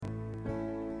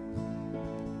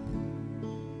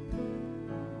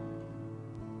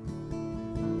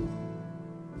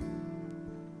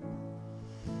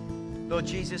Lord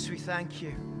Jesus, we thank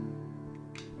you.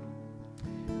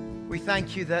 We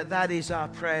thank you that that is our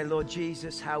prayer, Lord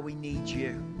Jesus, how we need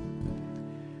you.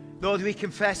 Lord, we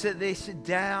confess at this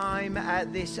time,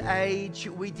 at this age,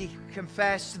 we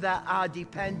confess that our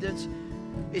dependence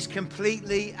is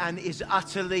completely and is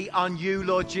utterly on you,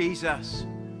 Lord Jesus.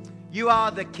 You are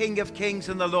the King of Kings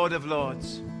and the Lord of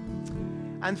Lords.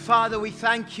 And Father, we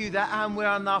thank you that we're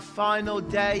on our final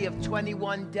day of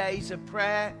 21 days of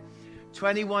prayer,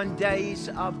 21 days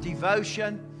of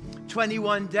devotion,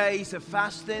 21 days of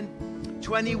fasting,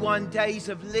 21 days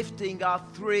of lifting our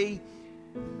 3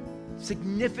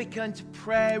 significant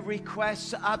prayer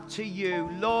requests up to you.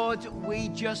 Lord, we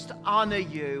just honor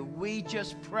you. We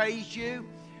just praise you.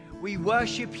 We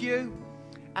worship you.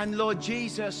 And Lord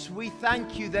Jesus, we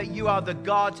thank you that you are the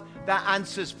God that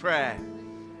answers prayer.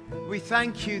 We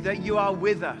thank you that you are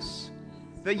with us,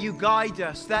 that you guide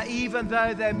us, that even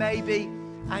though there may be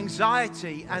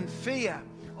anxiety and fear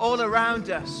all around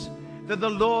us, that the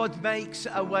Lord makes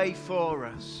a way for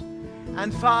us.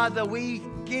 And Father, we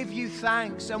give you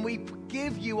thanks and we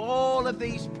give you all of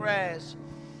these prayers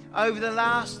over the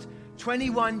last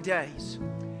 21 days.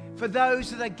 For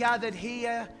those that are gathered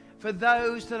here, for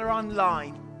those that are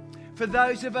online, for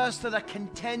those of us that are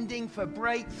contending for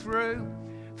breakthrough,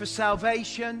 for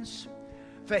salvations,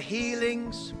 for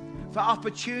healings, for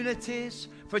opportunities,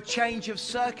 for change of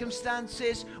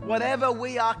circumstances, whatever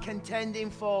we are contending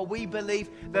for, we believe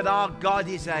that our God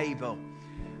is able.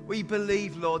 We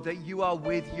believe, Lord, that you are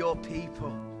with your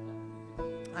people.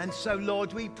 And so,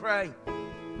 Lord, we pray,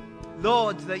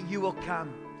 Lord, that you will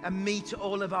come and meet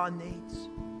all of our needs.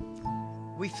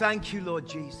 We thank you, Lord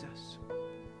Jesus.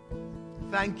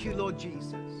 Thank you, Lord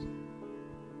Jesus.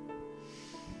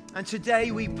 And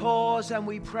today we pause and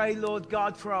we pray, Lord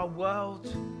God, for our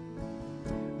world.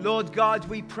 Lord God,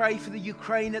 we pray for the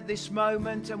Ukraine at this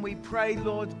moment, and we pray,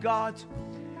 Lord God,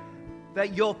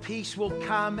 that your peace will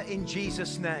come in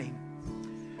Jesus' name.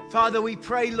 Father, we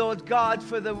pray, Lord God,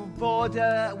 for the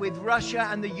border with Russia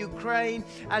and the Ukraine,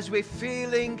 as we're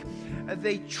feeling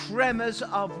the tremors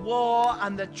of war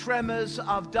and the tremors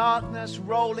of darkness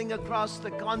rolling across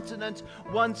the continent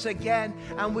once again.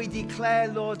 And we declare,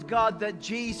 Lord God, that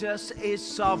Jesus is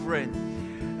sovereign.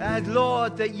 And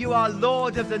Lord, that you are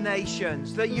Lord of the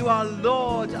nations, that you are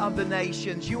Lord of the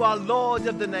nations, you are Lord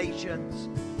of the nations.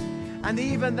 And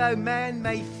even though men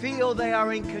may feel they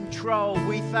are in control,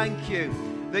 we thank you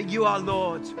that you are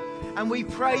Lord. And we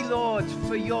pray, Lord,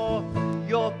 for your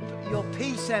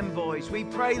peace envoys. We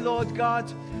pray, Lord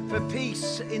God, for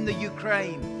peace in the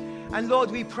Ukraine. And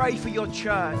Lord, we pray for your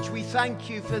church. We thank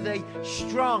you for the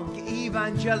strong,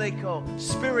 evangelical,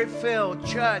 spirit-filled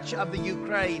church of the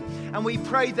Ukraine. And we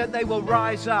pray that they will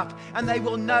rise up and they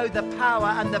will know the power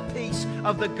and the peace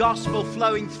of the gospel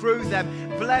flowing through them.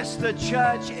 Bless the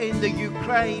church in the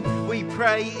Ukraine, we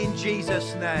pray in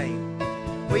Jesus' name.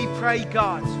 We pray,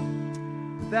 God,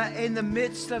 that in the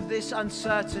midst of this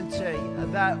uncertainty,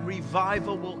 that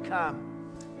revival will come.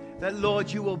 That, Lord,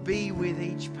 you will be with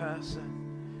each person.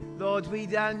 Lord, we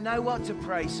don't know what to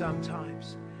pray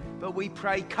sometimes, but we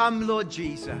pray, come, Lord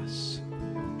Jesus.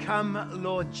 Come,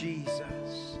 Lord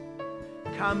Jesus.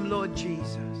 Come, Lord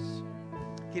Jesus.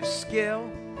 Give skill,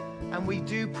 and we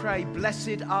do pray,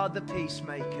 blessed are the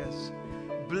peacemakers.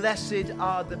 Blessed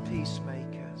are the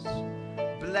peacemakers.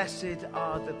 Blessed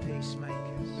are the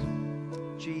peacemakers.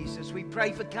 Jesus, we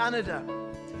pray for Canada.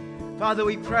 Father,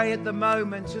 we pray at the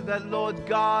moment that, Lord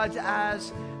God,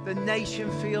 as the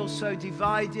nation feels so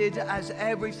divided, as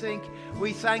everything,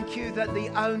 we thank you that the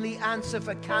only answer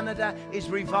for Canada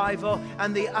is revival,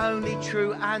 and the only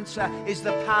true answer is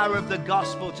the power of the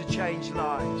gospel to change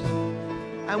lives.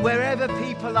 And wherever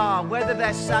people are, whether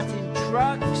they're sat in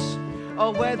trucks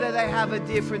or whether they have a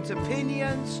different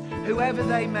opinions, whoever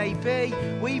they may be,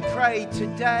 we pray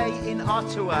today in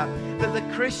Ottawa that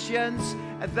the Christians,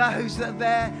 those that are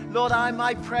there, Lord,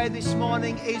 my prayer this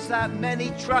morning is that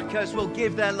many truckers will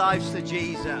give their lives to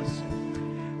Jesus.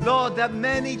 Lord, that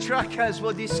many truckers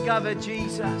will discover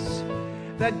Jesus.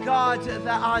 That God, that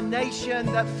our nation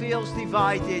that feels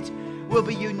divided will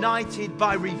be united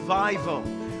by revival,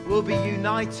 will be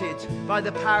united by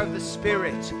the power of the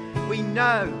Spirit. We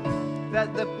know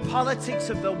that the politics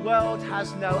of the world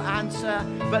has no answer,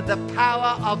 but the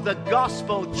power of the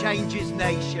gospel changes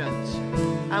nations.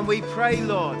 And we pray,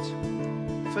 Lord,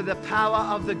 for the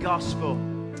power of the gospel.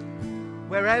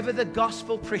 Wherever the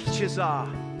gospel preachers are,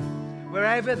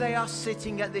 wherever they are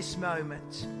sitting at this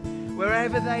moment,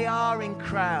 wherever they are in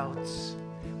crowds,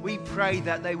 we pray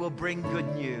that they will bring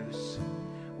good news.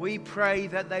 We pray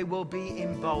that they will be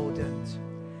emboldened.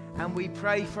 And we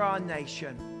pray for our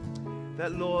nation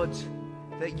that, Lord,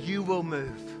 that you will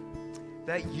move,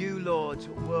 that you, Lord,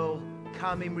 will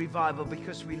come in revival,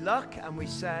 because we look and we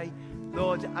say,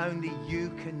 Lord, only you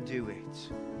can do it.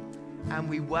 And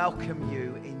we welcome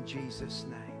you in Jesus'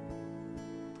 name.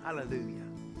 Hallelujah.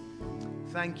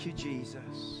 Thank you,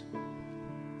 Jesus.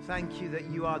 Thank you that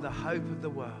you are the hope of the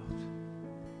world,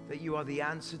 that you are the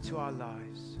answer to our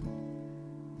lives.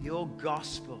 Your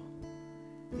gospel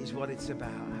is what it's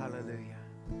about. Hallelujah.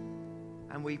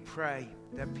 And we pray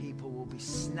that people will be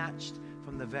snatched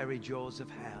from the very jaws of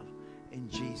hell in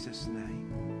Jesus'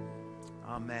 name.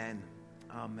 Amen.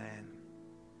 Amen.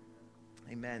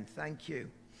 Amen. Thank you.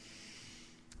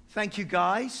 Thank you,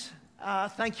 guys.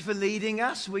 Thank you for leading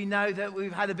us. We know that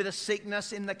we've had a bit of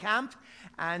sickness in the camp,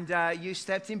 and you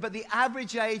stepped in. But the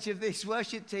average age of this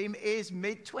worship team is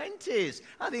mid-20s.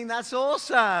 I think that's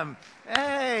awesome.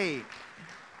 Hey,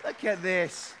 look at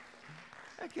this.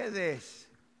 Look at this.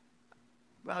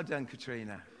 Well done,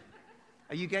 Katrina.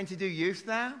 Are you going to do youth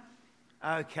now?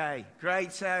 Okay,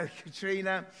 great. So,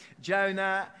 Katrina,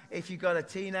 Jonah, if you've got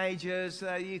teenagers,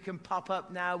 you can pop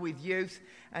up now with youth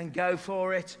and go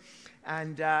for it.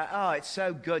 And, it's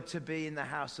so good to be in the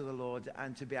house of the Lord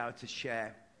and to be able to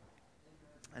share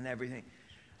and everything.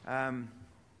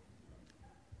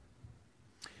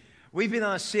 We've been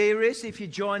on a series, if you're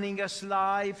joining us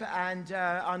live and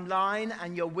online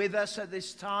and you're with us at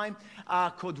this time,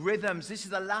 called Rhythms. This is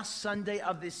the last Sunday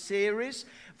of this series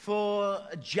for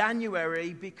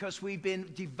January, because we've been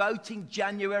devoting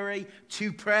January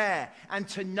to prayer. And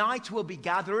tonight we'll be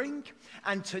gathering,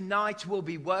 and tonight we'll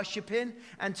be worshiping,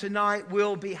 and tonight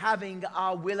we'll be having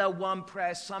our Willow One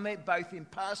Prayer Summit, both in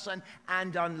person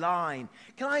and online.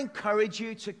 Can I encourage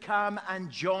you to come and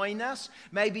join us?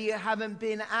 Maybe you haven't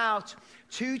been out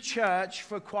to church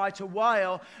for quite a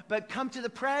while, but come to the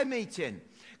prayer meeting.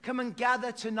 Come and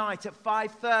gather tonight at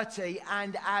 5:30,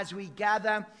 and as we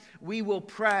gather, we will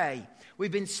pray.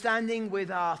 We've been standing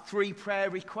with our 3 prayer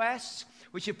requests,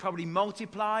 which have probably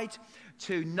multiplied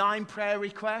to 9 prayer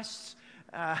requests,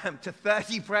 to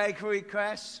 30 prayer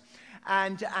requests.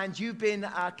 And you've been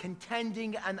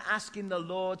contending and asking the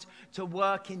Lord to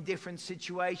work in different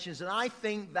situations. And I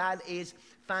think that is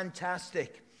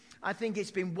fantastic. I think it's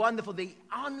been wonderful. The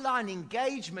online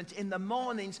engagement in the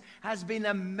mornings has been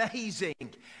amazing.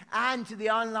 And the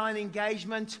online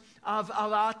engagement of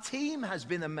our team has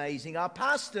been amazing. Our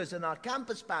pastors and our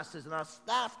campus pastors and our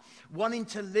staff wanting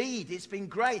to lead. It's been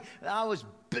great. I was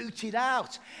booted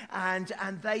out. And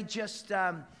they just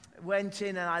went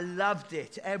in, and I loved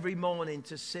it every morning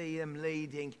to see them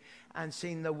leading and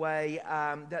seeing the way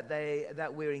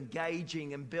that we're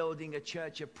engaging and building a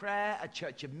church of prayer, a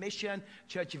church of mission,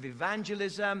 church of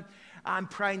evangelism. I'm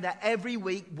praying that every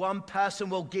week one person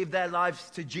will give their lives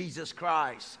to Jesus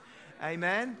Christ.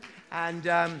 Amen.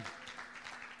 And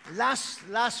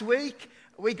last week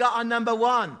we got our number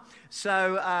 1.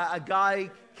 So a guy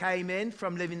came in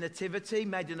from Living Nativity,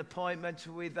 made an appointment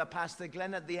with Pastor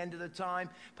Glenn at the end of the time.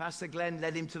 Pastor Glenn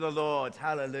led him to the Lord.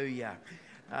 Hallelujah.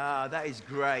 That is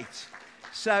great.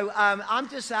 So I'm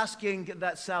just asking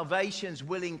that salvations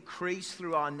will increase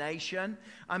through our nation.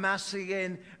 I'm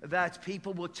asking that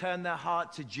people will turn their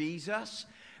heart to Jesus,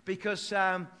 because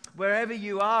wherever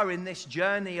you are in this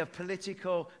journey of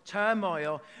political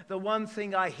turmoil, the one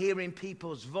thing I hear in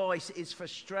people's voice is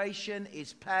frustration,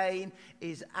 is pain,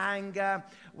 is anger.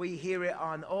 We hear it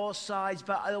on all sides.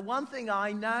 But the one thing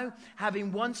I know,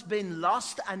 having once been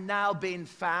lost and now been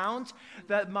found,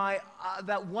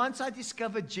 that once I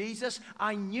discovered Jesus,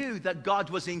 I knew that God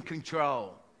was in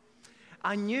control.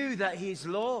 I knew that He's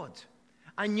Lord.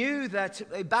 I knew that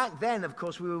back then, of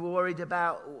course, we were worried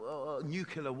about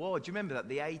nuclear war. Do you remember that?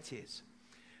 The 80s.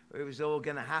 It was all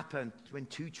going to happen when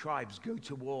 2 tribes go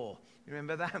to war. You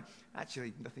remember that?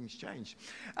 Actually, nothing's changed.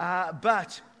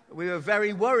 But we were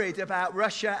very worried about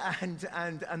Russia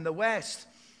and the West.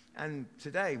 And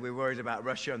today we're worried about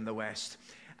Russia and the West.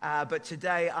 But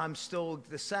today I'm still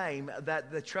the same,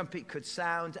 that the trumpet could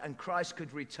sound and Christ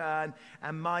could return.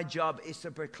 And my job is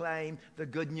to proclaim the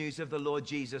good news of the Lord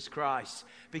Jesus Christ.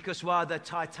 Because while the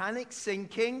Titanic's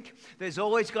sinking, there's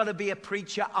always got to be a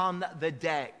preacher on the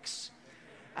decks.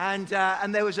 And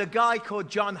there was a guy called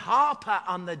John Harper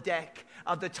on the deck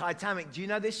of the Titanic. Do you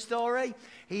know this story?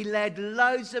 He led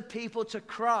loads of people to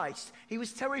Christ. He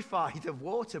was terrified of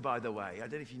water, by the way. I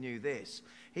don't know if you knew this.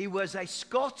 He was a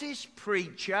Scottish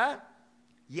preacher,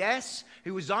 yes,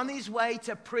 who was on his way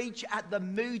to preach at the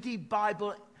Moody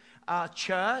Bible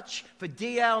Church, for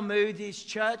D.L. Moody's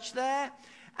church there.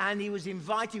 and he was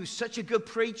invited. He was such a good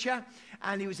preacher,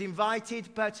 and he was invited.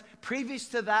 But previous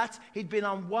to that, he'd been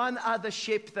on one other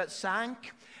ship that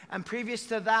sank. And previous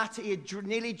to that, he had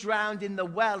nearly drowned in the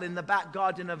well in the back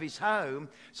garden of his home.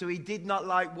 So he did not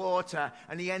like water,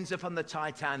 and he ends up on the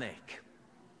Titanic.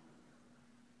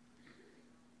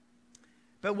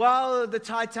 But while the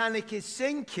Titanic is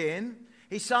sinking,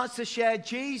 he starts to share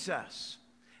Jesus.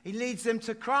 He leads them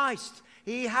to Christ.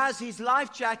 He has his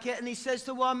life jacket, and he says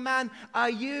to one man,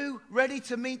 "Are you ready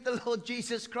to meet the Lord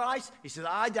Jesus Christ?" He says,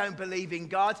 "I don't believe in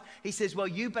God." He says, "Well,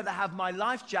 you better have my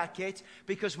life jacket,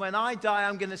 because when I die,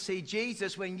 I'm going to see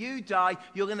Jesus. When you die,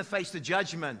 you're going to face the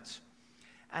judgment."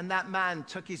 And that man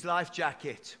took his life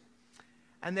jacket.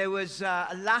 And there was a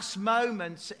last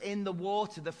moment in the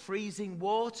water, the freezing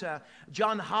water.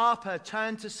 John Harper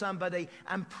turned to somebody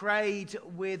and prayed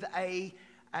with a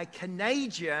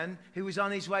Canadian who was on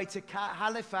his way to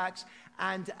Halifax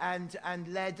and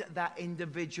led that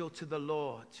individual to the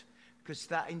Lord, because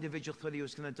that individual thought he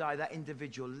was going to die. That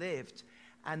individual lived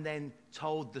and then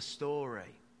told the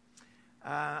story.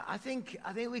 I think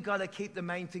we've got to keep the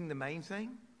main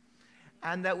thing,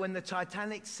 and that when the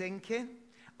Titanic's sinking,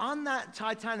 on that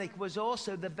Titanic was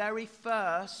also the very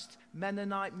first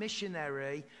Mennonite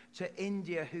missionary to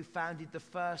India who founded the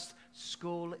first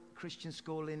Christian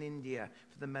school in India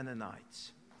for the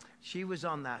Mennonites. She was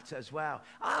on that as well.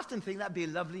 I often think that'd be a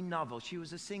lovely novel. She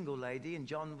was a single lady and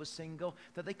John was single,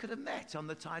 that they could have met on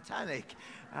the Titanic.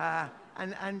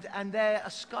 And they're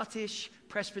a Scottish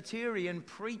Presbyterian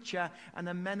preacher and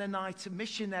a Mennonite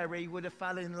missionary would have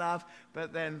fallen in love,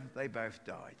 but then they both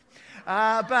died.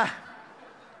 But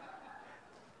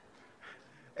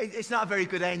it's not a very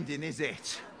good ending, is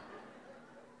it?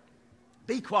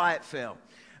 Be quiet, Phil.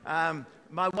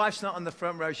 My wife's not on the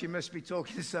front row. She must be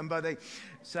talking to somebody.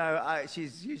 So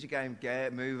she's usually going,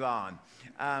 move on.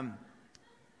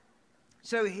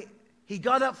 So he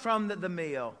got up from the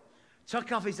meal,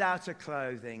 took off his outer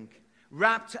clothing,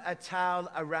 wrapped a towel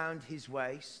around his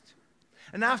waist.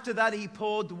 And after that, he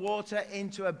poured water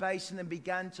into a basin and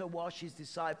began to wash his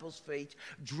disciples' feet,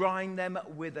 drying them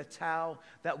with a towel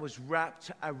that was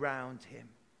wrapped around him.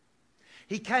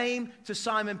 He came to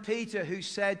Simon Peter, who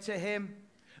said to him,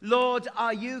 "Lord,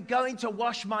 are you going to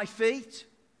wash my feet?"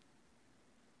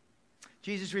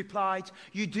 Jesus replied,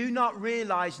 "You do not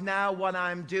realize now what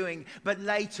I am doing, but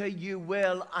later you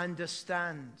will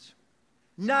understand."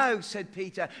 "No," said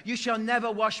Peter, "you shall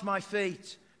never wash my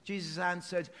feet." Jesus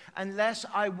answered, "Unless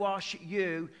I wash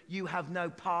you, you have no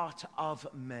part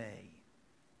of me."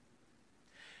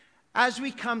 As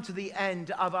we come to the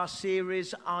end of our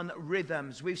series on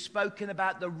rhythms, we've spoken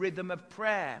about the rhythm of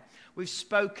prayer. We've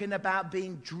spoken about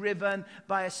being driven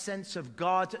by a sense of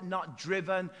God, not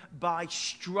driven by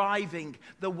striving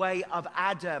the way of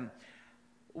Adam.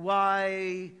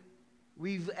 Why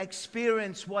we've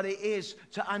experienced what it is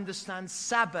to understand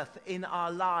Sabbath in our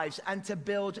lives and to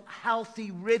build healthy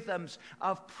rhythms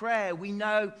of prayer. We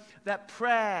know that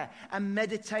prayer and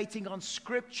meditating on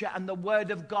Scripture and the Word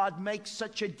of God makes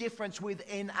such a difference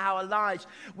within our lives.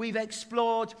 We've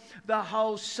explored the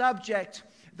whole subject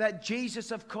that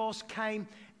Jesus, of course, came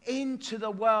into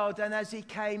the world, and as he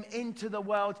came into the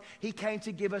world, he came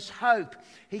to give us hope.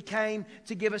 He came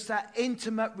to give us that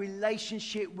intimate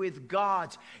relationship with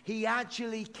God. He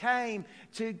actually came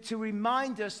to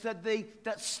remind us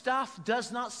that stuff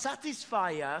does not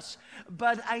satisfy us,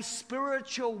 but a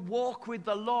spiritual walk with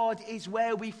the Lord is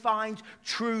where we find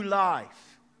true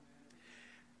life.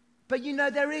 But you know,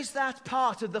 there is that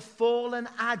part of the fallen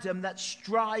Adam that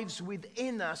strives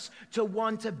within us to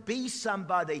want to be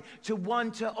somebody, to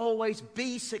want to always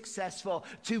be successful,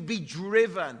 to be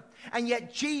driven. And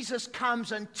yet Jesus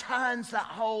comes and turns that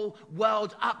whole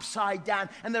world upside down.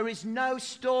 And there is no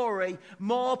story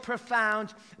more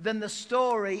profound than the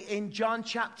story in John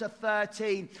chapter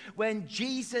 13 when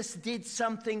Jesus did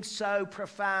something so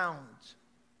profound.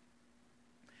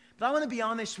 But I want to be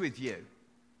honest with you.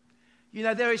 You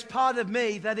know, there is part of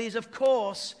me that is, of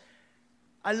course,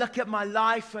 I look at my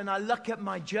life and I look at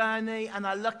my journey and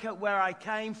I look at where I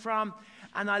came from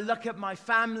and I look at my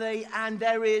family, and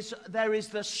there is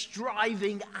the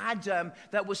striving Adam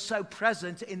that was so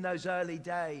present in those early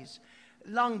days,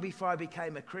 long before I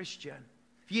became a Christian.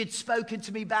 If you'd spoken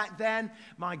to me back then,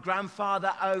 my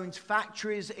grandfather owned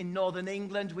factories in northern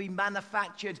England. We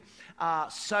manufactured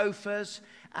sofas.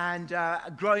 And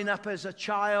growing up as a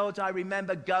child, I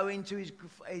remember going to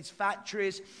his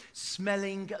factories,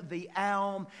 smelling the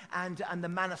elm and the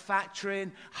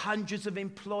manufacturing, hundreds of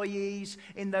employees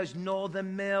in those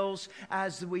northern mills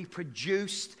as we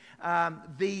produced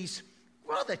these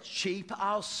rather cheap,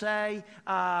 I'll say,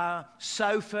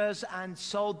 sofas, and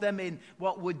sold them in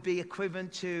what would be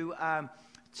equivalent to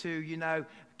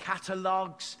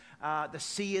catalogs, the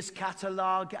Sears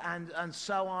catalog, and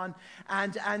so on.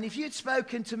 And if you'd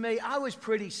spoken to me, I was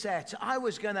pretty set. I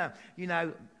was going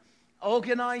to,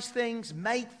 organize things,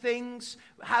 make things,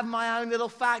 have my own little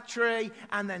factory,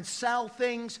 and then sell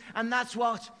things. And that's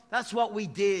what we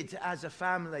did as a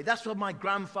family. That's what my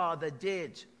grandfather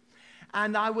did.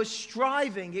 And I was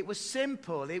striving. It was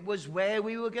simple. It was where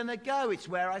we were going to go. It's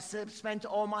where I spent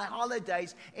all my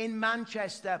holidays in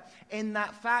Manchester in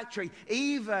that factory.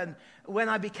 Even when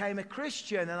I became a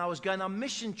Christian and I was going on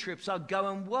mission trips, I'd go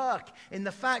and work in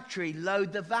the factory,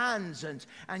 load the vans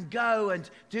and go and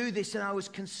do this. And I was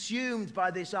consumed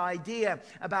by this idea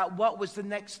about what was the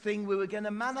next thing we were going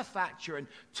to manufacture and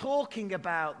talking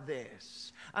about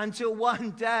this. Until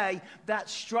one day, that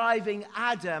striving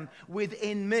Adam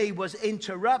within me was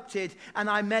interrupted, and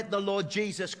I met the Lord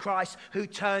Jesus Christ, who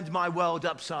turned my world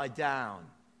upside down.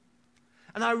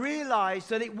 And I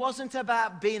realized that it wasn't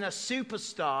about being a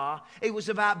superstar, it was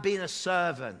about being a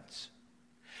servant.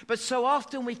 But so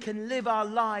often we can live our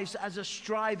lives as a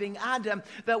striving Adam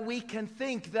that we can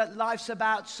think that life's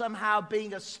about somehow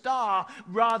being a star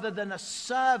rather than a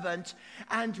servant.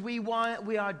 And we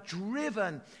are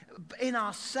driven in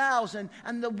ourselves,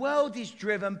 and the world is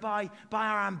driven by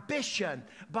our ambition,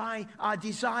 by our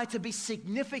desire to be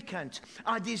significant,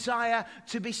 our desire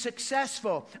to be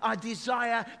successful, our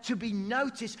desire to be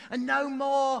noticed. And no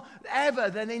more ever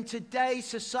than in today's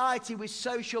society with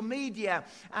social media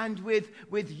and with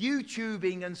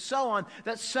YouTubing and so on,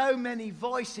 that so many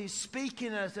voices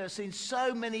speaking at us in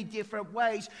so many different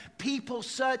ways, people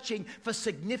searching for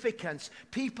significance,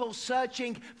 people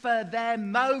searching for their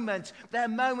moment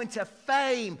of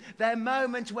fame, their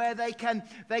moment where they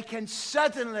can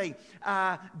suddenly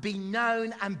be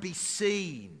known and be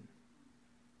seen.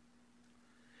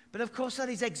 But of course, that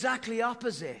is exactly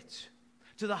opposite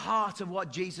to the heart of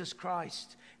what Jesus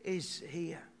Christ is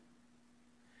here.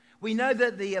 We know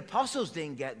that the apostles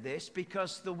didn't get this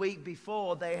because the week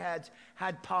before they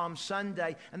had Palm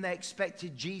Sunday and they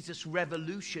expected Jesus'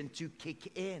 revolution to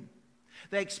kick in.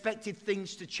 They expected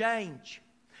things to change.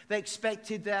 They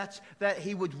expected that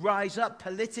he would rise up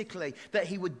politically, that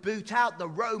he would boot out the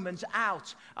Romans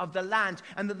out of the land,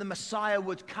 and that the Messiah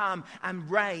would come and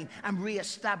reign and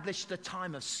reestablish the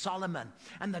time of Solomon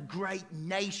and the great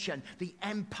nation, the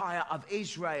empire of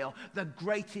Israel, the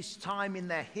greatest time in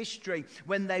their history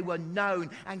when they were known,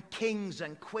 and kings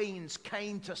and queens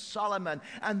came to Solomon,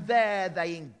 and there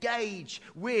they engaged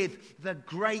with the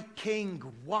great king,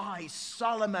 wise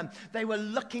Solomon. They were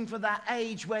looking for that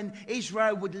age when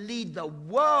Israel would lead the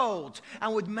world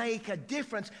and would make a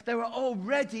difference. They were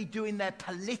already doing their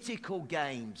political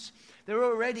games. They were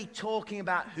already talking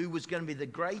about who was going to be the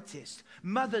greatest.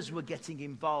 Mothers were getting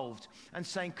involved and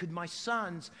saying, could my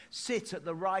sons sit at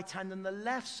the right hand and the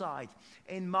left side?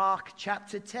 In Mark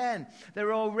chapter 10,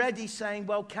 they're already saying,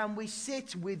 well, can we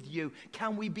sit with you?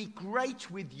 Can we be great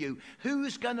with you?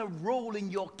 Who's going to rule in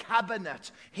your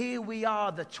cabinet? Here we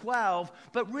are, the 12,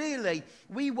 but really,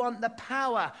 we want the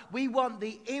power. We want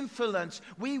the influence.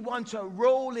 We want to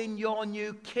rule in your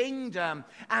new kingdom,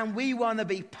 and we want to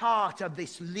be part of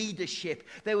this leadership.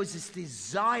 There was this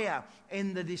desire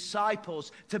in the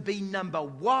disciples to be number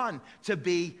one,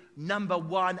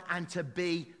 and to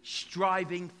be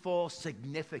striving for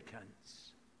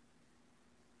significance.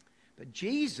 But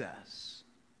Jesus,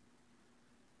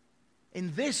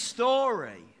 in this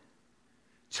story,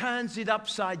 turns it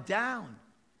upside down.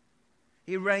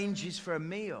 He arranges for a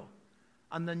meal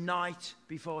on the night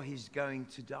before he's going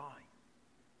to die.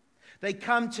 They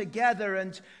come together,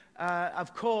 and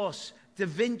of course, Da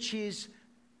Vinci's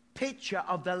picture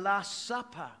of the Last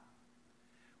Supper,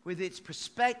 with its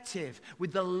perspective,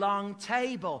 with the long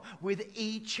table, with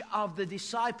each of the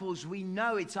disciples. We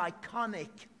know it's iconic.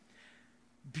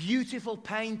 Beautiful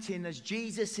painting as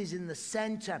Jesus is in the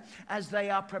center as they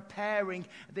are preparing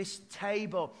this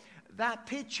table. That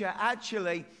picture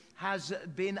actually has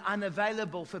been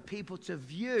unavailable for people to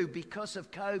view because of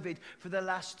COVID for the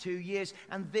last 2 years.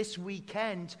 And this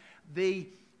weekend, the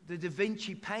Da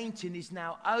Vinci painting is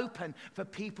now open for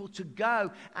people to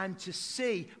go and to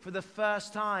see for the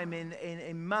first time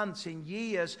in months, in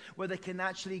years, where they can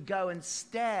actually go and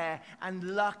stare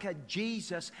and look at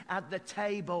Jesus at the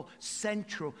table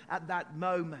central at that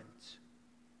moment.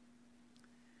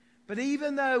 But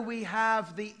even though we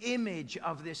have the image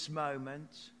of this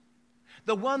moment,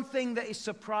 the one thing that is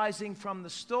surprising from the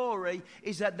story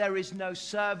is that there is no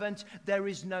servant, there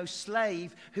is no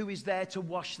slave who is there to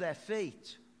wash their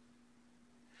feet.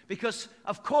 Because,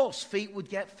 of course, feet would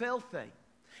get filthy.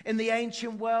 In the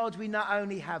ancient world, we not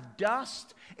only have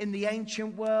dust, in the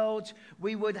ancient world,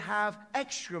 we would have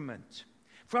excrement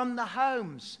from the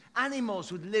homes.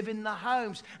 Animals would live in the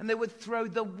homes, and they would throw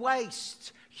the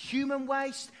waste, human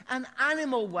waste and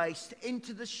animal waste,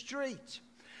 into the street.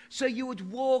 So you would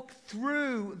walk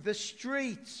through the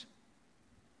street,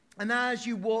 and as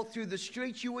you walk through the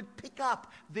street, you would pick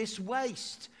up this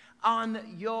waste on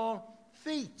your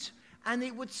feet, and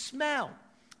it would smell,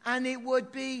 and it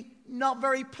would be not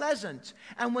very pleasant.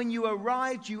 And when you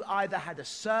arrived, you either had a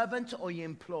servant or you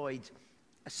employed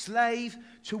a slave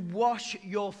to wash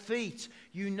your feet.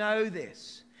 You know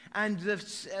this. And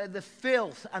the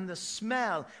filth and the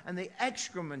smell and the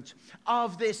excrement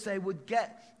of this, they would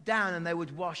get down and they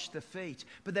would wash the feet.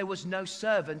 But there was no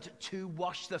servant to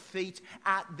wash the feet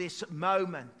at this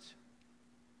moment.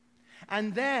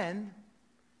 And then,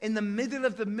 in the middle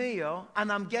of the meal,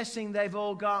 and I'm guessing they've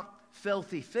all got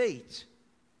filthy feet,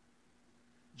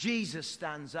 Jesus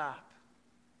stands up.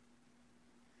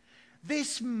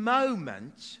 This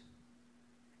moment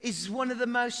is one of the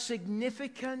most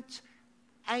significant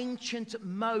ancient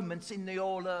moments in the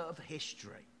all of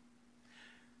history.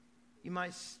 You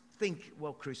might think,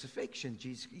 well, crucifixion,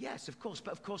 Jesus, yes, of course,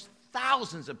 but of course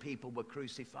thousands of people were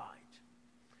crucified.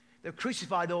 They were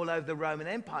crucified all over the Roman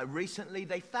Empire. Recently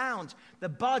they found the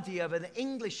body of an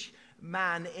English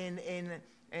man in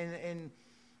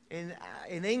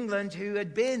England who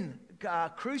had been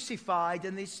crucified,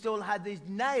 and he still had this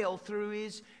nail through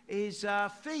his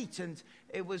feet, and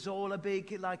it was all a big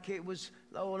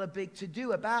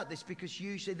to-do about this, because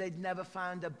usually they'd never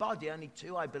found a body, only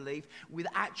two I believe, with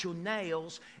actual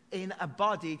nails in a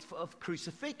body of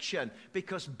crucifixion,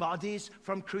 because bodies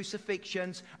from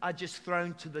crucifixions are just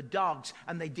thrown to the dogs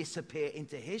and they disappear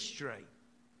into history.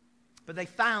 But they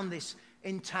found this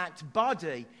intact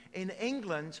body in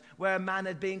England where a man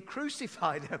had been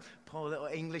crucified. A poor little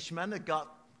Englishman had got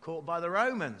caught by the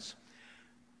Romans.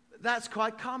 That's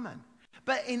quite common.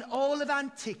 But in all of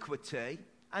antiquity,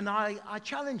 and I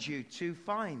challenge you to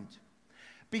find,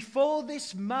 before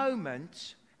this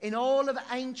moment, in all of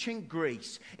ancient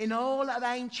Greece, in all of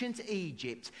ancient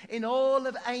Egypt, in all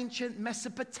of ancient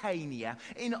Mesopotamia,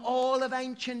 in all of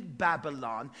ancient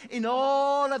Babylon, in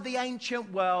all of the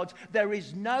ancient world, there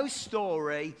is no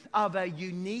story of a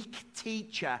unique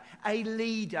teacher, a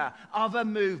leader of a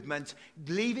movement,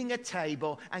 leaving a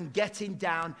table and getting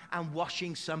down and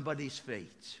washing somebody's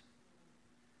feet.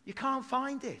 You can't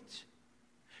find it.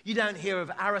 You don't hear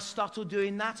of Aristotle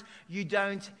doing that. You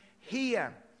don't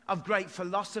hear of great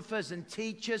philosophers and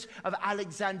teachers, of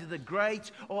Alexander the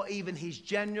Great, or even his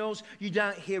generals. You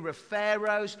don't hear of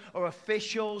pharaohs or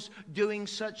officials doing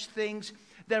such things.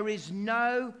 There is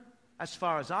no, as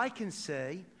far as I can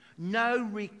see, no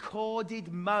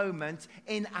recorded moment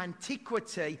in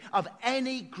antiquity of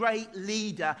any great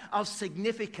leader of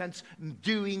significance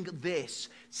doing this,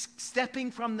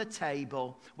 stepping from the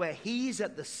table where he's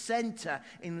at the center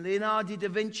in Leonardo da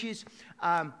Vinci's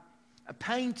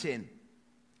painting.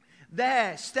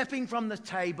 There, stepping from the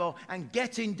table and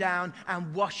getting down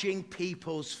and washing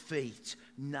people's feet.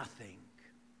 Nothing.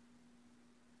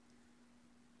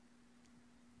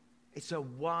 It's a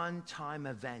one-time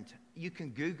event. You can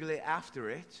Google it after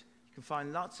it. You can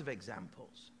find lots of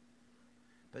examples.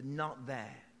 But not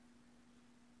there.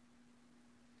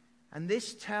 And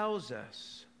this tells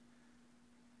us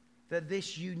that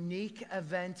this unique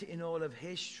event in all of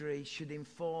history should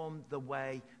inform the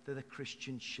way that a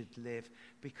Christian should live,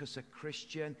 because a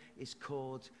Christian is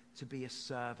called to be a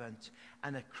servant,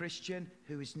 and a Christian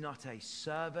who is not a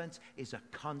servant is a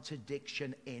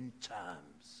contradiction in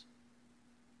terms.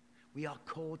 We are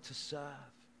called to serve.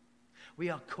 We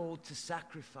are called to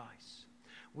sacrifice.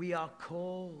 We are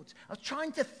called. I was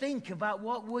trying to think about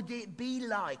what would it be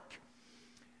like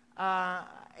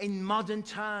in modern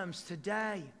terms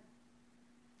today.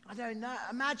 I don't know.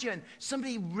 Imagine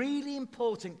somebody really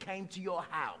important came to your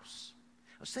house.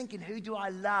 I was thinking, who do I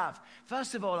love?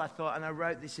 First of all, I thought, and I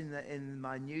wrote this in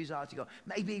my news article,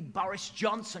 maybe Boris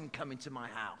Johnson coming to my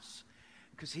house,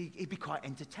 because he'd be quite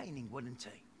entertaining, wouldn't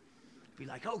he? Be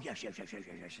like, oh, yes.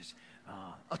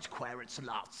 Ut quaerit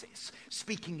salatis,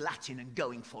 speaking Latin and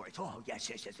going for it. Oh, yes.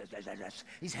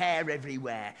 His hair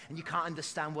everywhere, and you can't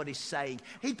understand what he's saying.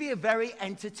 He'd be a very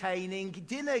entertaining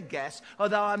dinner guest,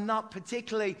 although I'm not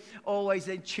particularly always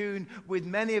in tune with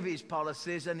many of his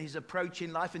policies and his approach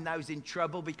in life, and now he's in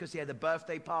trouble because he had a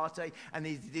birthday party, and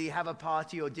did he have a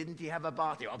party or didn't he have a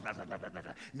party? Oh, blah, blah, blah, blah,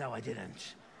 blah. No, I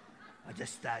didn't. I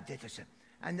just did it.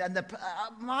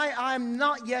 I'm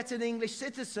not yet an English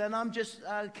citizen. I'm just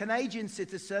a Canadian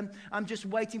citizen. I'm just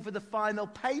waiting for the final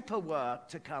paperwork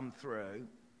to come through.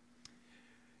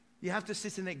 You have to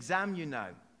sit an exam, you know.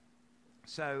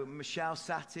 So Michelle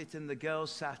sat it and the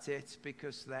girls sat it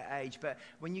because of their age. But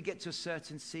when you get to a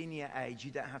certain senior age,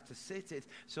 you don't have to sit it.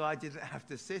 So I didn't have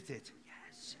to sit it.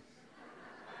 Yes.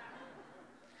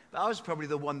 But I was probably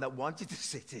the one that wanted to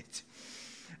sit it.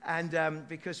 And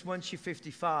because once you're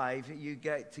 55, you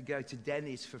get to go to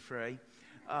Denny's for free.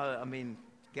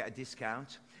 Get a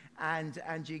discount.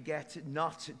 And you get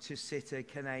not to sit a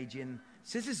Canadian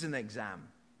citizen exam.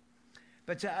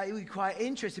 But it was quite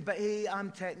interesting. But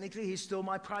he's still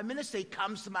my prime minister. He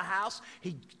comes to my house.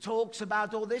 He talks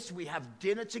about all this. We have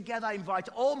dinner together. I invite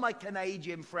all my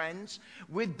Canadian friends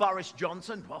with Boris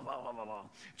Johnson,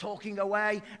 talking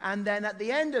away. And then at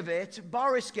the end of it,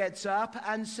 Boris gets up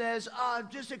and says,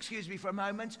 just excuse me for a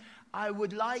moment. I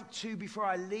would like to, before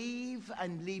I leave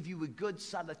and leave you with good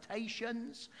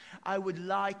salutations, I would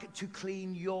like to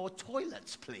clean your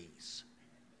toilets, please.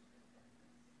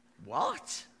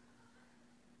 What?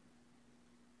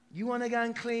 You want to go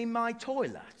and clean my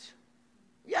toilet?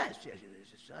 Yes.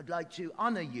 I'd like to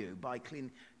honor you by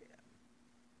cleaning.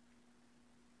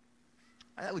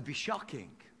 That would be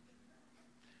shocking.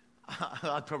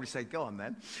 I'd probably say, go on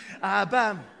then.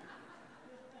 But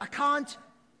I can't.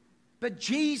 But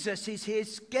Jesus is here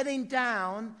getting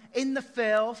down in the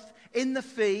filth, in the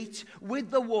feet, with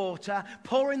the water,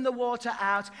 pouring the water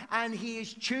out, and he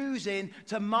is choosing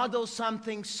to model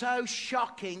something so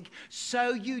shocking, so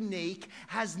unique,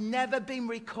 has never been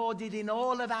recorded in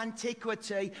all of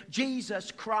antiquity.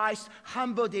 Jesus Christ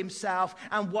humbled himself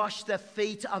and washed the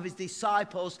feet of his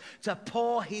disciples to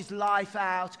pour his life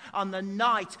out on the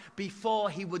night before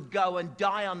he would go and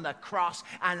die on the cross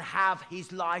and have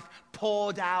his life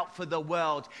poured out for the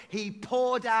world. He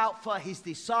poured out for his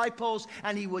disciples,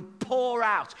 and he would pour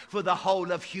out for the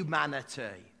whole of humanity.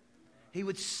 He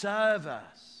would serve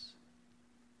us.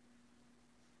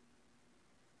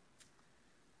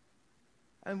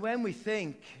 And when we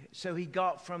think, so he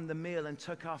got from the meal and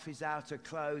took off his outer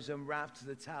clothes and wrapped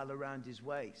the towel around his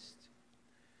waist.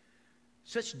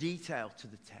 Such detail to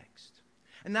the text.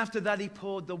 And after that, he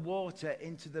poured the water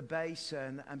into the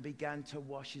basin and began to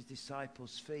wash his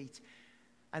disciples' feet.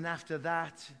 And after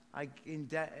that,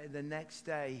 the next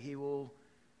day, he will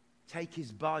take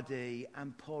his body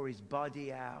and pour his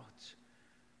body out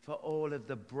for all of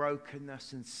the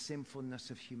brokenness and sinfulness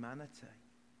of humanity.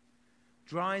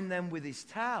 Drying them with his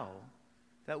towel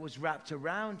that was wrapped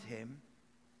around him,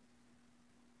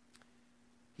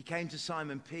 he came to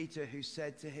Simon Peter, who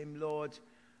said to him, Lord,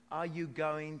 are you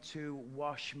going to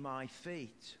wash my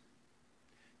feet?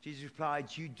 Jesus replied,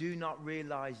 you do not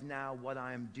realize now what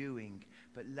I am doing,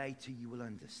 but later you will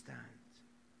understand.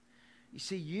 You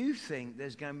see, you think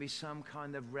there's going to be some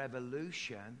kind of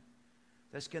revolution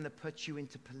that's going to put you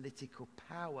into political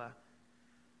power.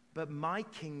 But my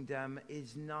kingdom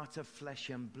is not of flesh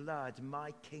and blood.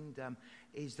 My kingdom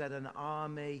is that an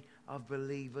army of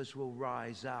believers will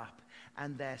rise up,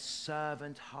 and their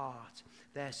servant heart,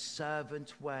 their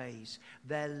servant ways,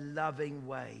 their loving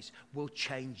ways will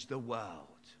change the world.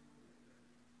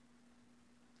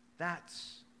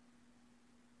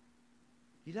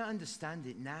 You don't understand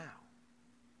it now.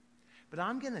 But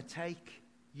I'm going to take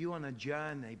you on a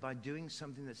journey by doing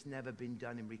something that's never been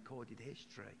done in recorded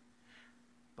history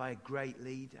by a great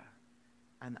leader.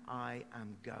 And I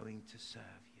am going to serve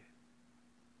you.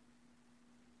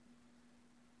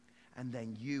 And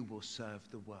then you will serve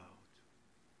the world.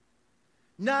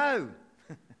 No!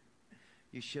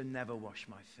 You shall never wash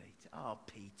my feet. Oh,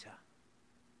 Peter.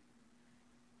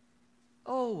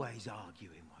 Always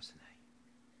arguing, wasn't he?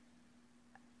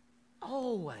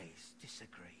 Always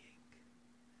disagreeing.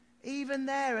 Even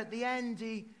there at the end,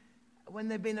 when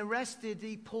they've been arrested,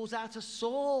 he pulls out a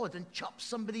sword and chops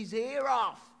somebody's ear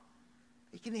off.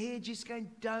 You can hear Jesus going,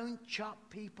 don't chop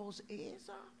people's ears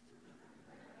off.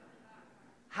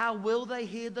 How will they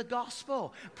hear the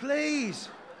gospel? Please.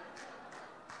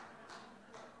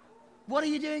 What are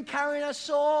you doing carrying a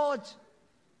sword?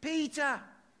 Peter.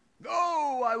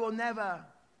 No, I will never.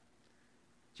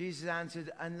 Jesus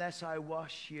answered, unless I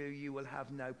wash you, you will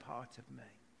have no part of me.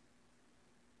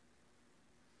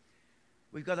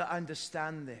 We've got to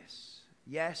understand this.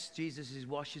 Yes, Jesus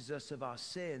washes us of our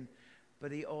sin, but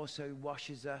he also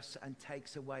washes us and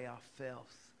takes away our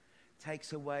filth,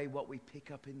 takes away what we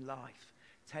pick up in life,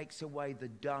 takes away the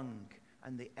dung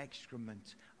and the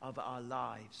excrement of our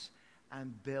lives,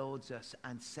 and builds us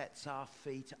and sets our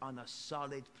feet on a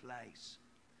solid place,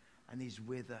 and he's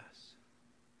with us.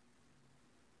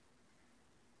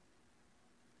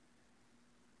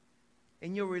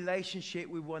 In your relationship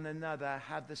with one another,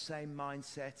 have the same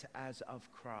mindset as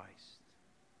of Christ.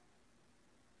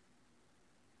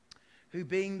 who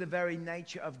being the very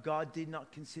nature of God did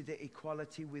not consider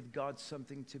equality with God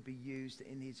something to be used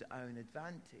in his own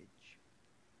advantage.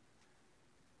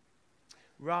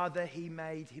 Rather, he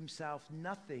made himself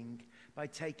nothing by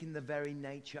taking the very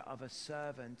nature of a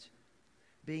servant,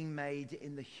 being made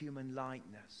in the human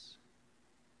likeness.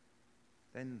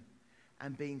 And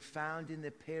being found in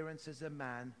appearance as a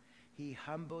man, he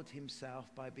humbled himself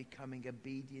by becoming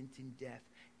obedient in death,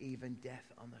 even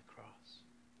death on the cross.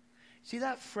 See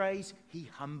that phrase, he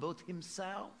humbled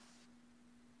himself?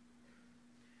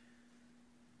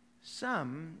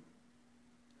 Some,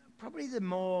 probably the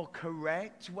more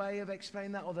correct way of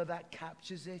explaining that, although that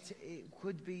captures it, it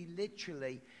could be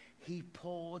literally, he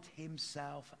poured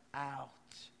himself out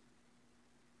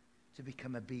to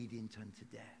become obedient unto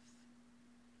death.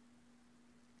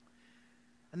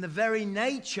 And the very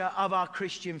nature of our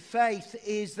Christian faith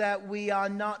is that we are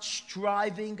not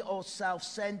striving or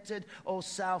self-centered or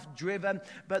self-driven,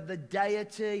 but the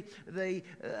deity, the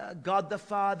God the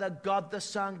Father, God the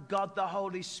Son, God the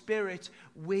Holy Spirit,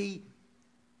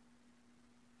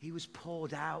 he was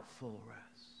poured out for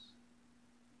us.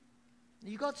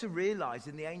 You've got to realize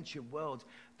in the ancient world,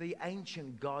 the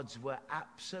ancient gods were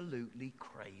absolutely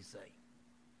crazy.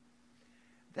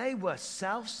 They were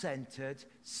self-centered,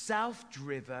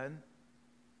 self-driven,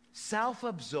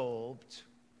 self-absorbed.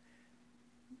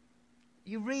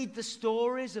 You read the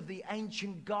stories of the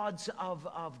ancient gods of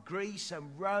Greece and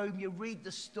Rome. You read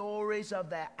the stories of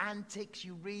their antics.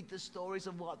 You read the stories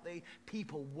of what the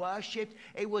people worshipped.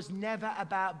 It was never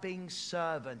about being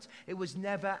servants. It was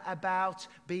never about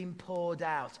being poured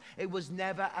out. It was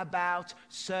never about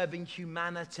serving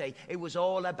humanity. It was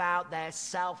all about their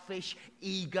selfish,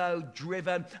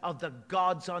 ego-driven of the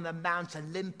gods on the Mount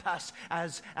Olympus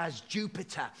as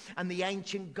Jupiter, and the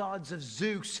ancient gods of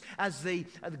Zeus as the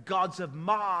gods of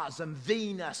Mars and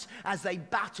Venus, as they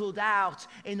battled out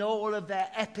in all of their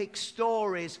epic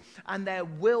stories and their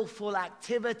willful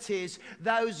activities.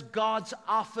 Those gods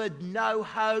offered no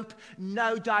hope,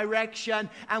 no direction,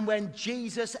 and when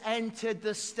Jesus entered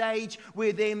the stage,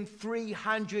 within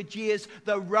 300 years,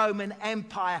 the Roman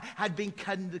Empire had been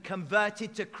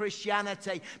converted to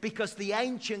Christianity, because the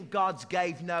ancient gods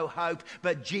gave no hope,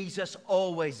 but Jesus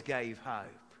always gave hope.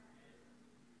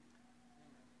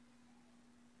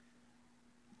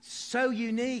 So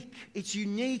unique. It's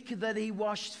unique that he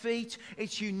washed feet.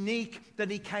 It's unique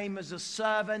that he came as a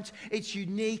servant. It's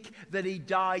unique that he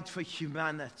died for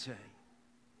humanity.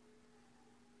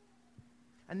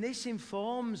 And this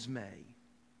informs me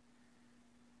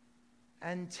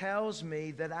and tells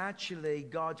me that actually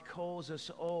God calls us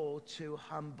all to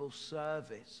humble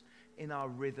service in our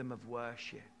rhythm of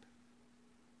worship.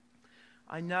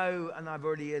 I know, and I've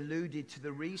already alluded to,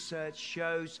 the research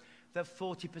shows that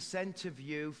 40% of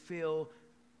you feel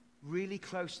really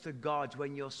close to God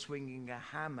when you're swinging a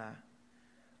hammer,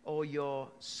 or you're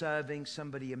serving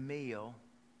somebody a meal,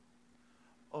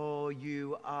 or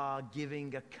you are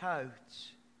giving a coat,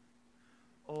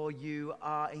 or you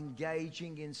are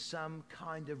engaging in some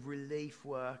kind of relief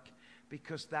work,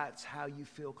 because that's how you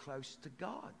feel close to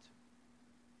God.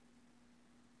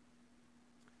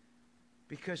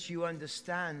 Because you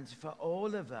understand, for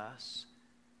all of us,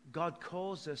 God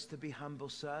calls us to be humble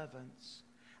servants.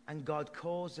 And God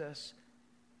calls us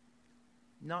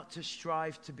not to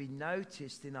strive to be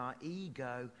noticed in our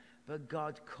ego, but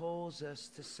God calls us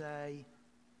to say,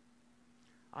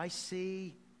 I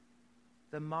see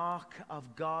the mark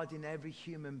of God in every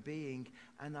human being,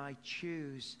 and I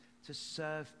choose to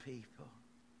serve people.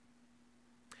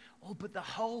 Oh, but the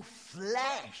whole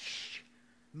flesh,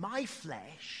 my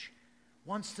flesh,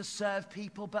 wants to serve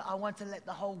people, but I want to let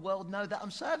the whole world know that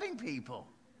I'm serving people.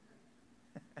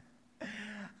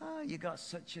 Oh, you got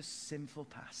such a sinful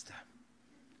pastor,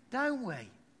 don't we?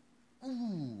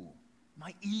 Ooh,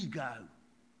 my ego.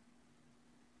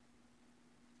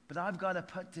 But I've got to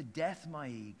put to death my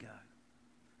ego.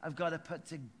 I've got to put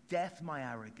to death my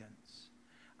arrogance.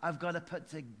 I've got to put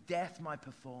to death my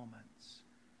performance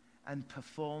and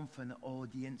perform for an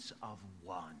audience of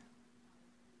one.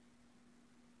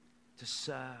 To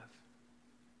serve.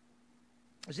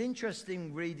 It was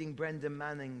interesting reading Brendan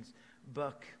Manning's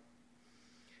book,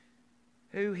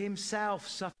 who himself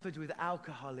suffered with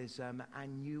alcoholism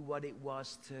and knew what it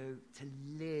was to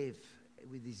live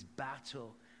with his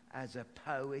battle as a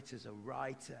poet, as a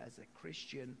writer, as a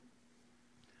Christian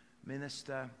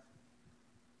minister,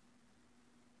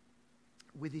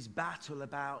 with his battle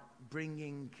about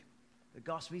bringing the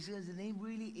gospel. He says a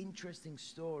really interesting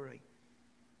story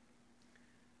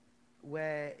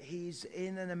where he's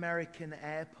in an American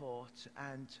airport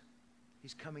and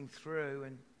he's coming through,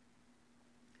 and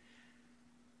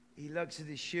he looks at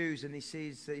his shoes and he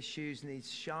sees his shoes and he's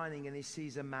shining, and he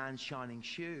sees a man shining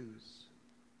shoes.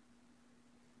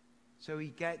 So he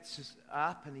gets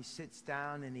up and he sits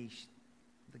down, and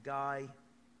the guy,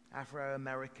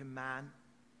 Afro-American man,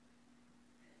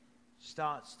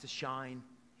 starts to shine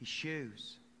his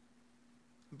shoes.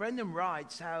 And Brendan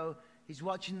writes how he's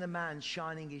watching the man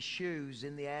shining his shoes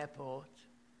in the airport.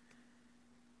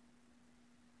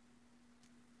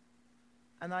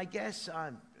 And I guess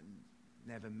I've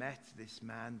never met this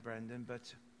man, Brendan,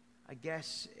 but I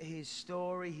guess his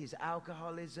story, his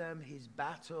alcoholism, his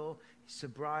battle, his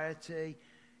sobriety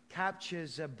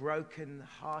captures a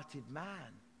broken-hearted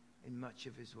man in much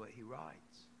of what he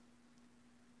writes.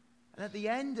 And at the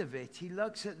end of it, he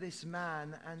looks at this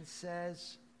man and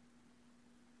says,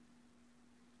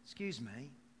 "Excuse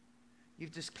me,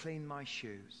 you've just cleaned my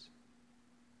shoes.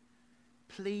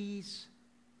 Please,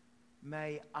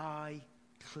 may I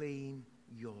clean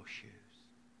your shoes?"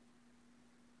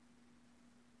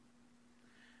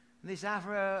 And this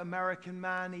Afro-American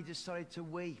man, he decided to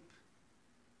weep.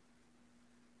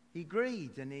 He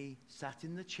agreed, and he sat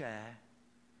in the chair.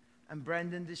 And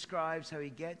Brendan describes how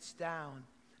he gets down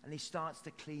and he starts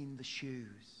to clean the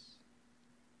shoes.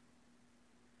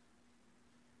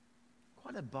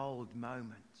 Quite a bold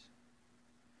moment.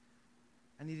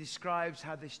 And he describes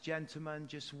how this gentleman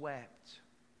just wept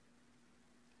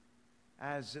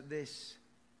as this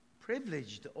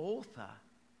privileged author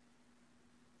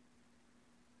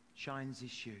shines his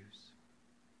shoes.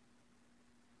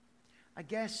 I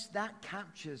guess that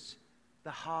captures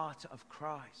the heart of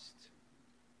Christ.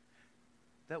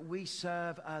 That we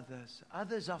serve others.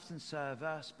 Others often serve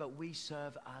us, but we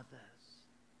serve others.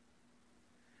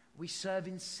 We serve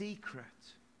in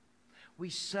secret. We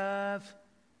serve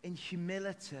in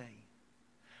humility.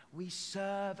 We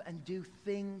serve and do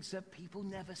things that people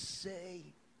never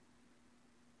see.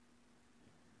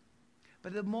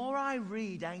 But the more I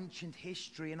read ancient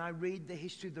history, and I read the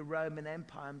history of the Roman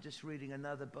Empire, I'm just reading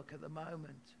another book at the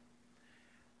moment.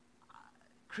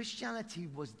 Christianity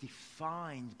was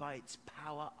defined by its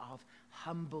power of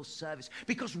humble service.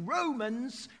 Because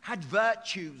Romans had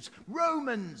virtues.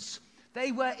 Romans,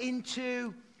 they were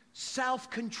into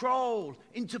self-control,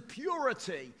 into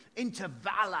purity, into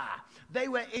valor. They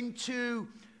were into,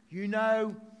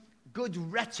 good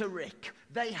rhetoric.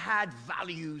 They had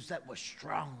values that were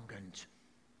strong, and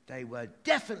they were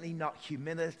definitely not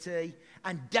humility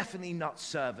and definitely not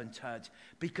servanthood,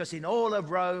 because in all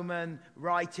of Roman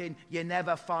writing, you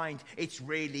never find it's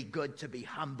really good to be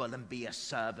humble and be a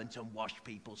servant and wash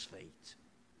people's feet.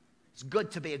 It's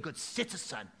good to be a good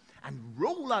citizen and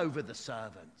rule over the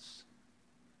servants.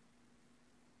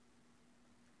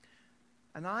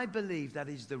 And I believe that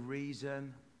is the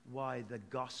reason why the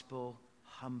gospel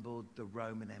humbled the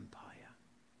Roman Empire.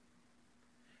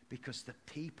 Because the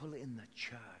people in the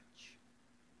church,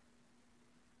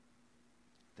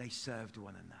 they served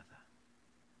one another.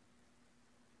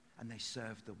 And they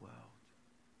served the world.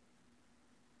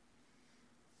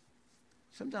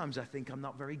 Sometimes I think I'm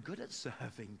not very good at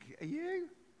serving. Are you?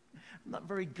 I'm not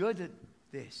very good at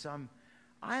this.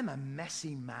 I am a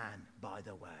messy man, by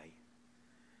the way.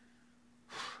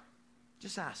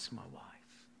 Just ask my wife.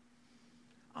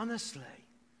 Honestly.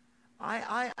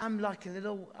 I'm like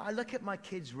I look at my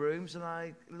kids' rooms and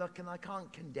I look and I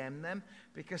can't condemn them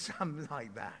because I'm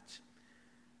like that.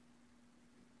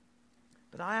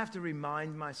 But I have to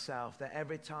remind myself that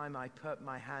every time I put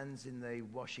my hands in the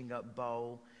washing up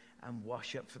bowl and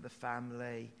wash up for the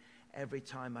family, every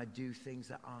time I do things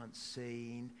that aren't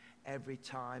seen, every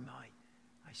time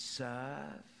I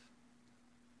serve,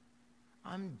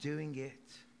 I'm doing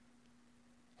it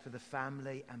for the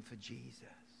family and for Jesus.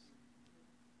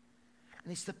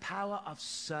 And it's the power of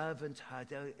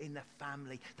servanthood in the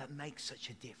family that makes such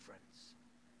a difference.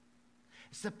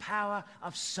 It's the power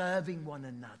of serving one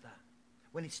another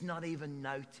when it's not even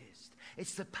noticed.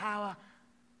 It's the power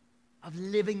of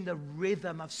living the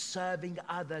rhythm of serving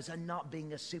others and not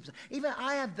being a superstar. Even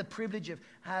I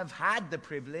have had the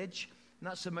privilege,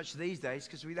 not so much these days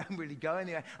because we don't really go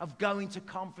anywhere, of going to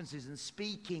conferences and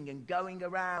speaking and going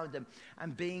around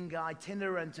and being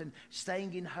itinerant and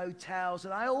staying in hotels.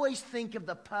 And I always think of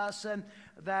the person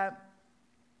that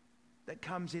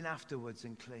comes in afterwards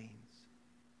and cleans.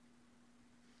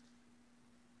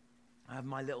 I have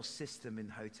my little system in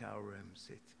hotel rooms.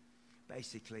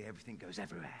 Basically everything goes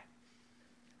everywhere.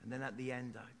 And then at the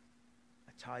end,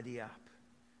 I tidy up,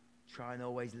 try and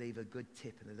always leave a good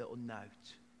tip and a little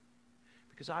note.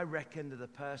 Because I reckon that the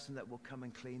person that will come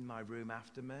and clean my room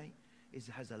after me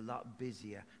has a lot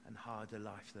busier and harder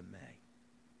life than me.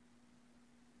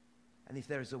 And if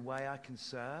there is a way I can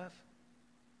serve,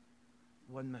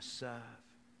 one must serve.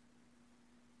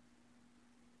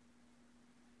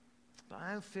 but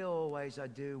I don't feel always I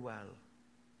do well.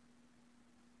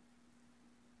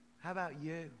 How about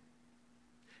you?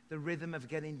 The rhythm of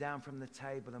getting down from the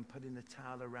table and putting the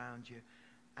towel around you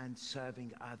and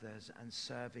serving others and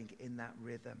serving in that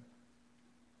rhythm.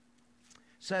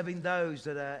 Serving those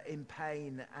that are in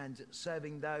pain and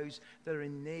serving those that are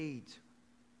in need.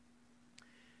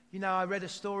 You know, I read a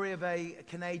story of a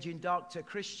Canadian doctor,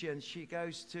 Christian. She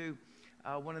goes to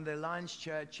one of the Alliance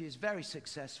churches, very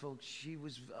successful. She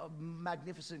was a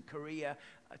magnificent career,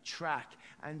 a track,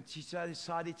 and she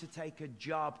decided to take a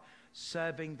job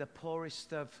serving the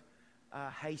poorest of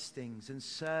Hastings and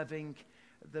serving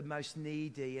the most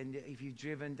needy. And if you've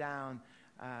driven down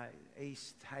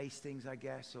East Hastings, I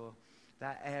guess, or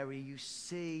that area, you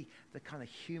see the kind of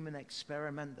human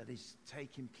experiment that is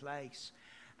taking place.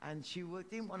 And she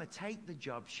didn't want to take the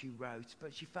job, she wrote,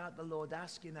 but she felt the Lord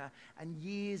asking her. And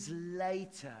years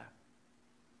later,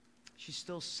 she's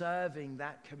still serving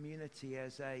that community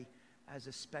as a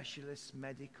specialist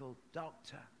medical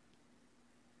doctor.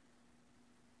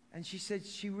 And she said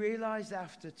she realized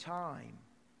after time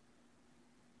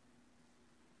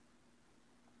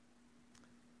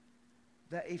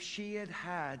that if she had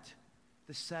had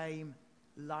the same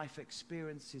life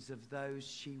experiences of those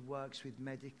she works with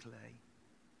medically,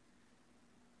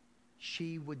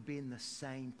 she would be in the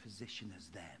same position as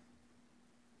them.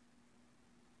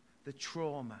 The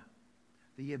trauma,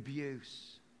 the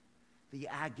abuse, the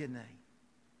agony,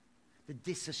 the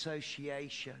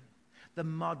disassociation, the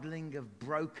modeling of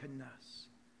brokenness.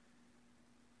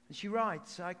 And she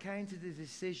writes, I came to the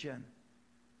decision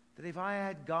that if I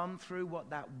had gone through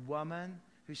what that woman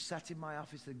who sat in my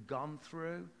office had gone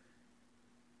through,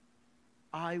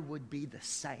 I would be the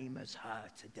same as her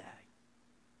today.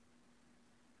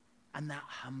 And that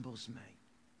humbles me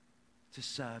to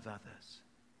serve others.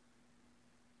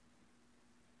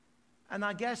 And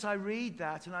I guess I read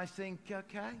that and I think,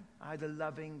 okay, I had a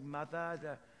loving mother,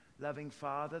 a loving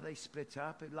father. They split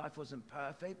up. Life wasn't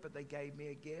perfect, but they gave me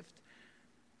a gift.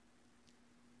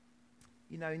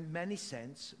 You know, in many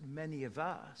sense, many of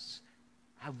us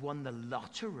have won the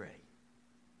lottery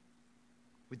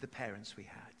with the parents we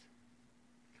had,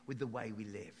 with the way we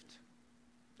lived.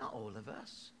 Not all of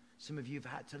us. Some of you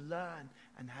have had to learn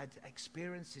and had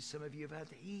experiences. Some of you have had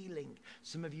healing.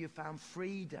 Some of you have found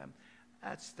freedom.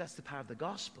 That's the power of the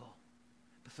gospel.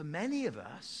 But for many of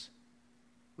us,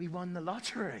 we won the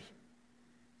lottery.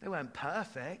 They weren't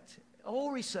perfect. All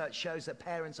research shows that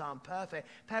parents aren't perfect.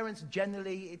 Parents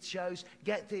generally, it shows,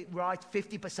 get it right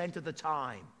 50% of the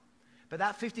time. But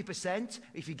that 50%,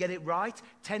 if you get it right,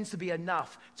 tends to be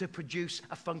enough to produce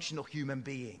a functional human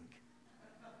being.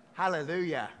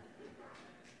 Hallelujah.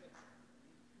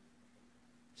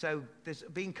 So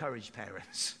be encouraged,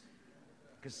 parents.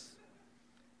 Because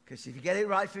if you get it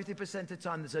right 50% of the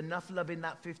time, there's enough love in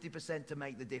that 50% to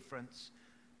make the difference.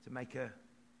 But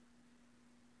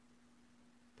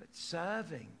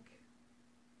serving,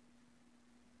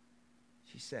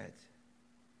 she said.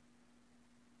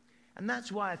 And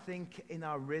that's why I think in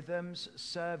our rhythms,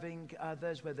 serving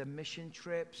others, whether mission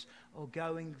trips or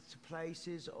going to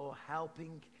places or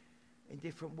helping in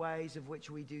different ways, of which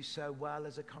we do so well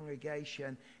as a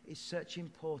congregation, is such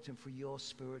important for your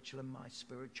spiritual and my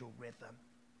spiritual rhythm.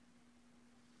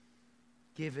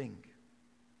 Giving.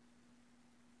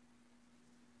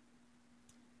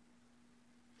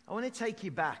 I want to take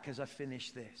you back as I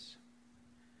finish this.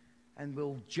 And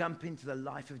we'll jump into the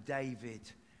life of David.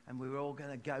 And we're all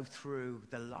going to go through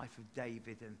the life of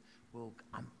David and we'll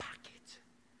unpack it.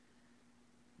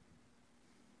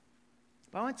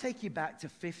 But I want to take you back to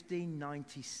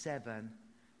 1597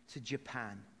 to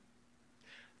Japan.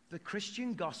 The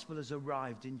Christian gospel has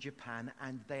arrived in Japan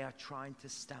and they are trying to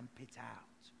stamp it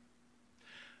out.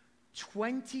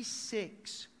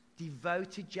 26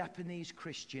 devoted Japanese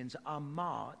Christians are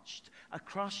marched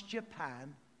across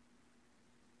Japan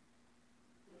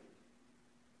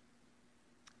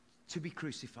to be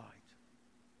crucified.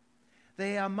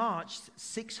 They are marched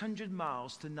 600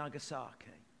 miles to Nagasaki.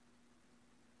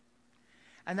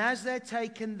 And as they're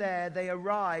taken there, they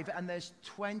arrive, and there's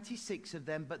 26 of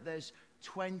them, but there's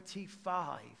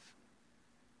 25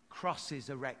 crosses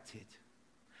erected,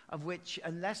 of which,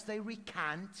 unless they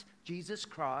recant Jesus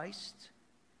Christ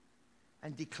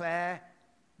and declare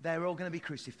they're all going to be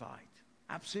crucified.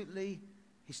 Absolutely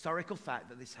historical fact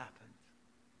that this happened.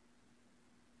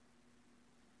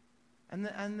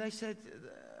 And they said,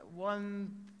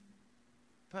 one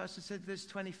person said there's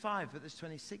 25, but there's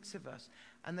 26 of us.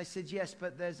 And they said, yes,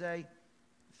 but there's a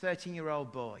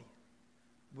 13-year-old boy.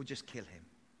 We'll just kill him.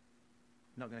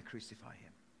 Not going to crucify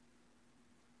him.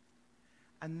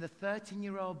 And the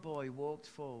 13-year-old boy walked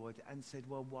forward and said,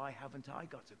 well, why haven't I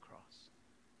got a cross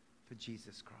for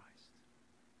Jesus Christ?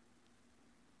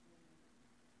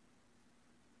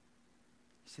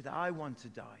 He said, I want to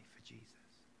die for Jesus.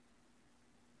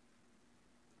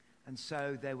 And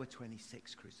so there were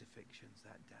 26 crucifixions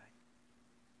that day.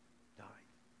 Died.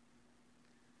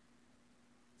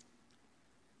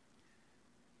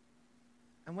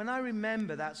 And when I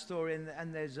remember that story,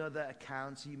 and there's other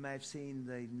accounts, you may have seen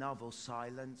the novel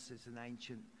Silence. It's an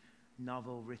ancient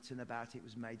novel written about it. It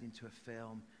was made into a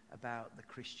film about the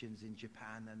Christians in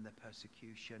Japan and the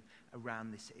persecution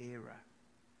around this era.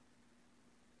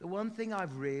 The one thing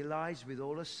I've realized with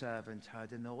all of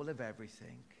servanthood and all of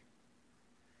everything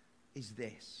is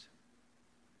this: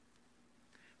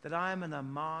 that I am on a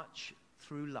march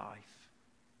through life.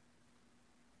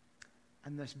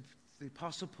 And the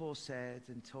Apostle Paul said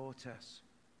and taught us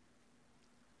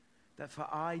that for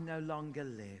I no longer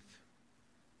live,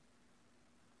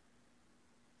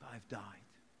 but I've died.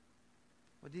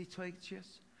 What did he teach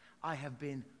us? I have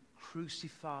been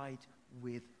crucified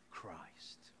with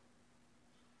Christ.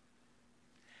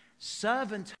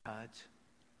 Servanthood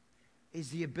is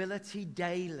the ability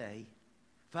daily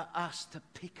for us to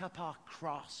pick up our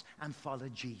cross and follow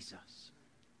Jesus.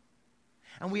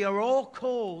 And we are all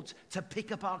called to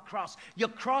pick up our cross. Your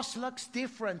cross looks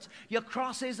different. Your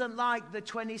cross isn't like the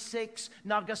 26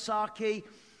 Nagasaki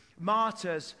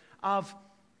martyrs of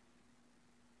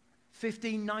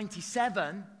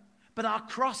 1597, but our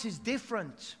cross is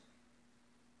different.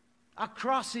 Our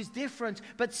cross is different,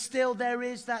 but still there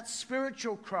is that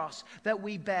spiritual cross that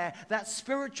we bear, that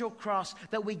spiritual cross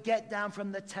that we get down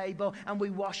from the table and we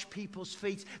wash people's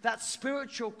feet, that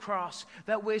spiritual cross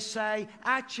that we say,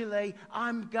 actually,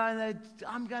 I'm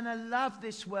gonna love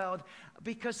this world,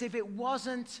 because if it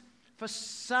wasn't for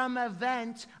some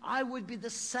event, I would be the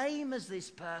same as this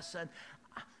person.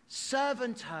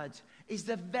 Servanthood is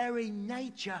the very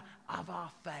nature of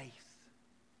our faith.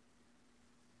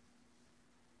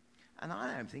 And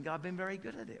I don't think I've been very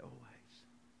good at it always.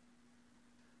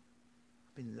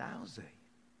 I've been lousy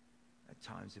at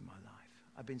times in my life.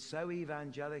 I've been so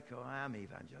evangelical. I am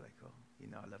evangelical. You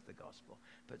know, I love the gospel.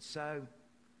 But so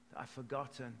that I've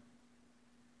forgotten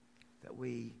that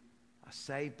we are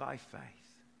saved by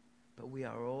faith, but we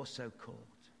are also called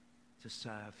to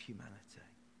serve humanity.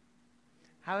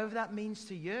 However that means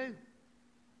to you,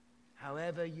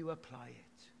 however you apply it.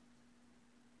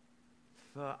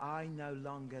 For I no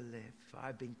longer live, for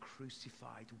I've been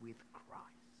crucified with Christ.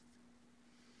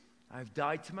 I've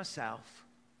died to myself,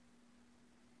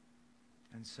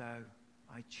 and so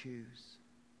I choose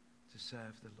to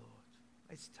serve the Lord.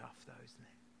 It's tough though, isn't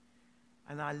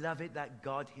it? And I love it that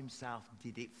God himself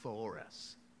did it for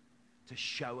us, to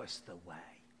show us the way.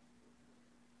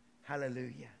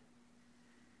 Hallelujah.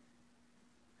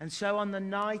 And so on the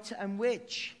night in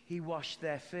which he washed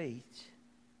their feet,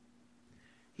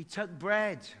 he took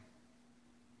bread.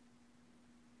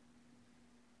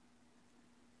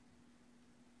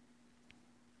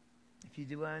 If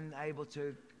you weren't able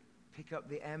to pick up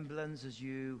the emblems as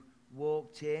you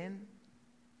walked in,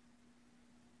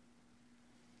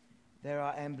 there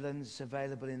are emblems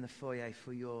available in the foyer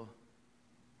for your.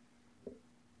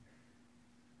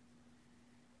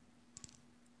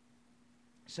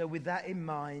 So with that in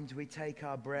mind, we take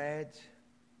our bread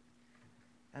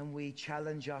and we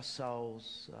challenge our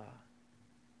souls.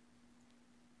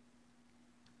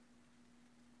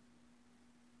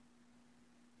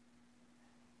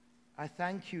 I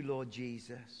thank you, Lord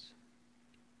Jesus,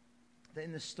 that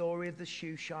in the story of the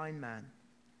shoeshine man,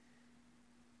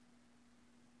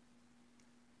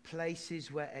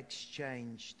 places were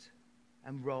exchanged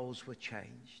and roles were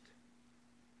changed.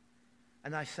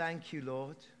 And I thank you,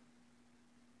 Lord,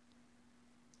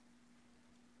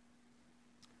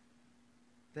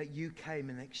 that you came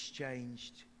and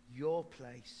exchanged your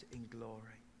place in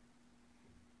glory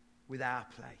with our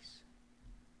place.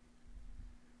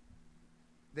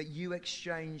 That you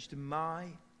exchanged my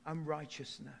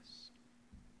unrighteousness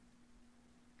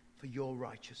for your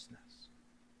righteousness.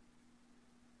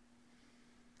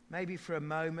 Maybe for a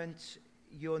moment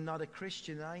you're not a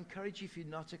Christian. I encourage you, if you're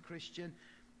not a Christian,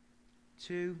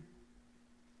 to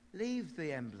leave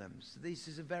the emblems. This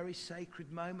is a very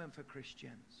sacred moment for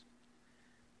Christians.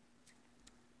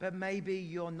 But maybe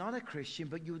you're not a Christian,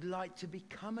 but you would like to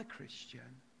become a Christian.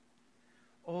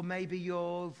 Or maybe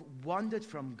you've wandered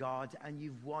from God and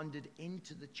you've wandered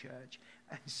into the church,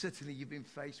 and suddenly you've been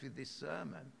faced with this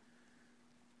sermon.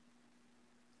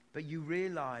 But you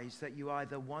realize that you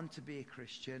either want to be a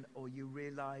Christian or you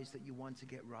realize that you want to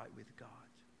get right with God.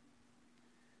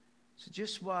 So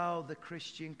just while the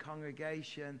Christian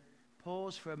congregation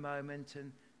pause for a moment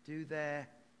and do their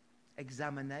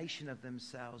examination of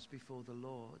themselves before the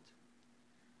Lord,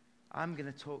 I'm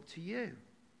going to talk to you.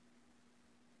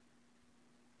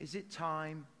 Is it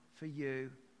time for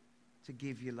you to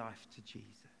give your life to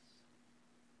Jesus?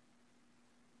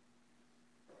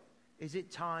 Is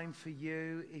it time for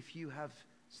you, if you have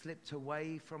slipped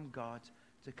away from God,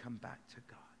 to come back to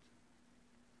God?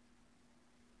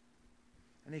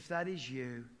 And if that is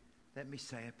you, let me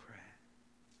say a prayer.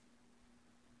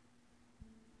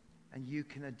 And you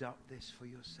can adopt this for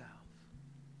yourself.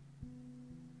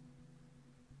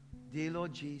 Dear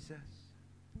Lord Jesus,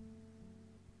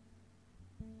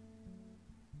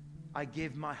 I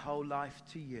give my whole life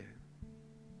to you.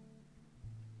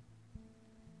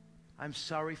 I'm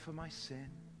sorry for my sin.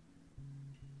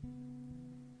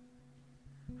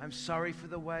 I'm sorry for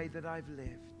the way that I've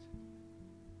lived.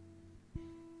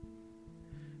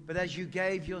 But as you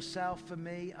gave yourself for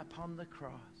me upon the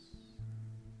cross,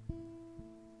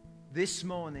 this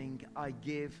morning I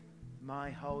give my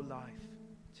whole life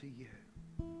to you.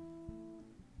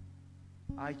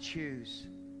 I choose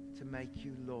to make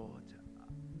you Lord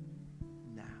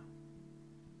now.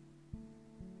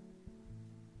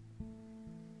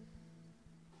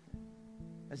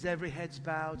 As every head's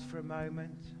bowed for a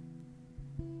moment,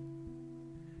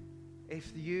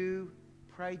 if you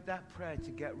prayed that prayer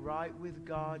to get right with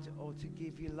God or to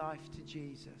give your life to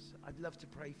Jesus, I'd love to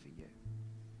pray for you.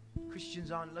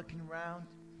 Christians aren't looking around,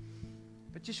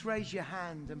 but just raise your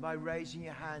hand, and by raising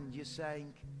your hand, you're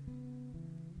saying,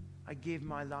 I give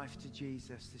my life to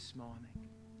Jesus this morning.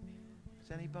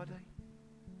 Is anybody?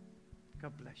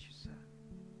 God bless you, sir.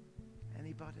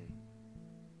 Anybody?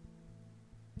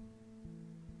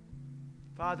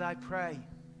 Father, I pray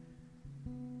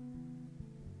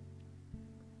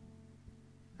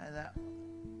that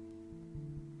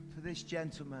for this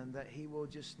gentleman, that he will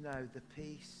just know the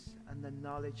peace and the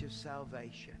knowledge of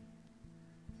salvation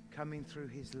coming through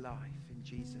his life in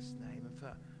Jesus' name. And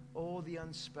for all the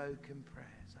unspoken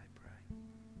prayers, I pray,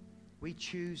 we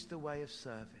choose the way of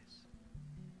service.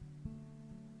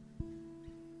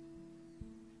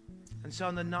 And so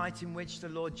on the night in which the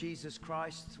Lord Jesus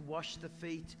Christ washed the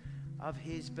feet of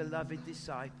his beloved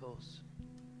disciples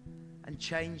and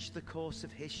changed the course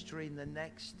of history in the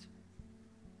next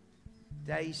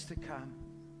days to come,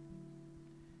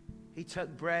 he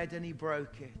took bread and he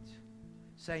broke it,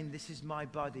 saying, this is my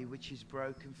body which is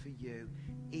broken for you.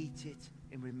 Eat it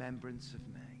in remembrance of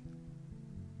me.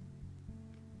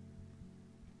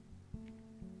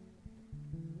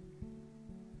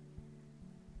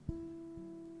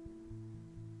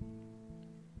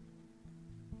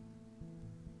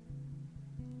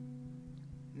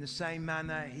 In the same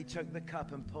manner, he took the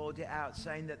cup and poured it out,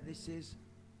 saying that this is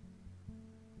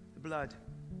the blood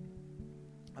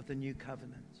of the new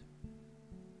covenant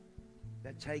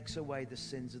that takes away the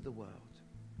sins of the world.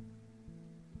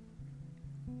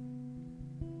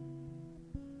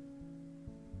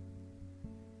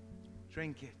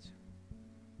 Drink it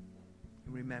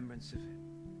in remembrance of him.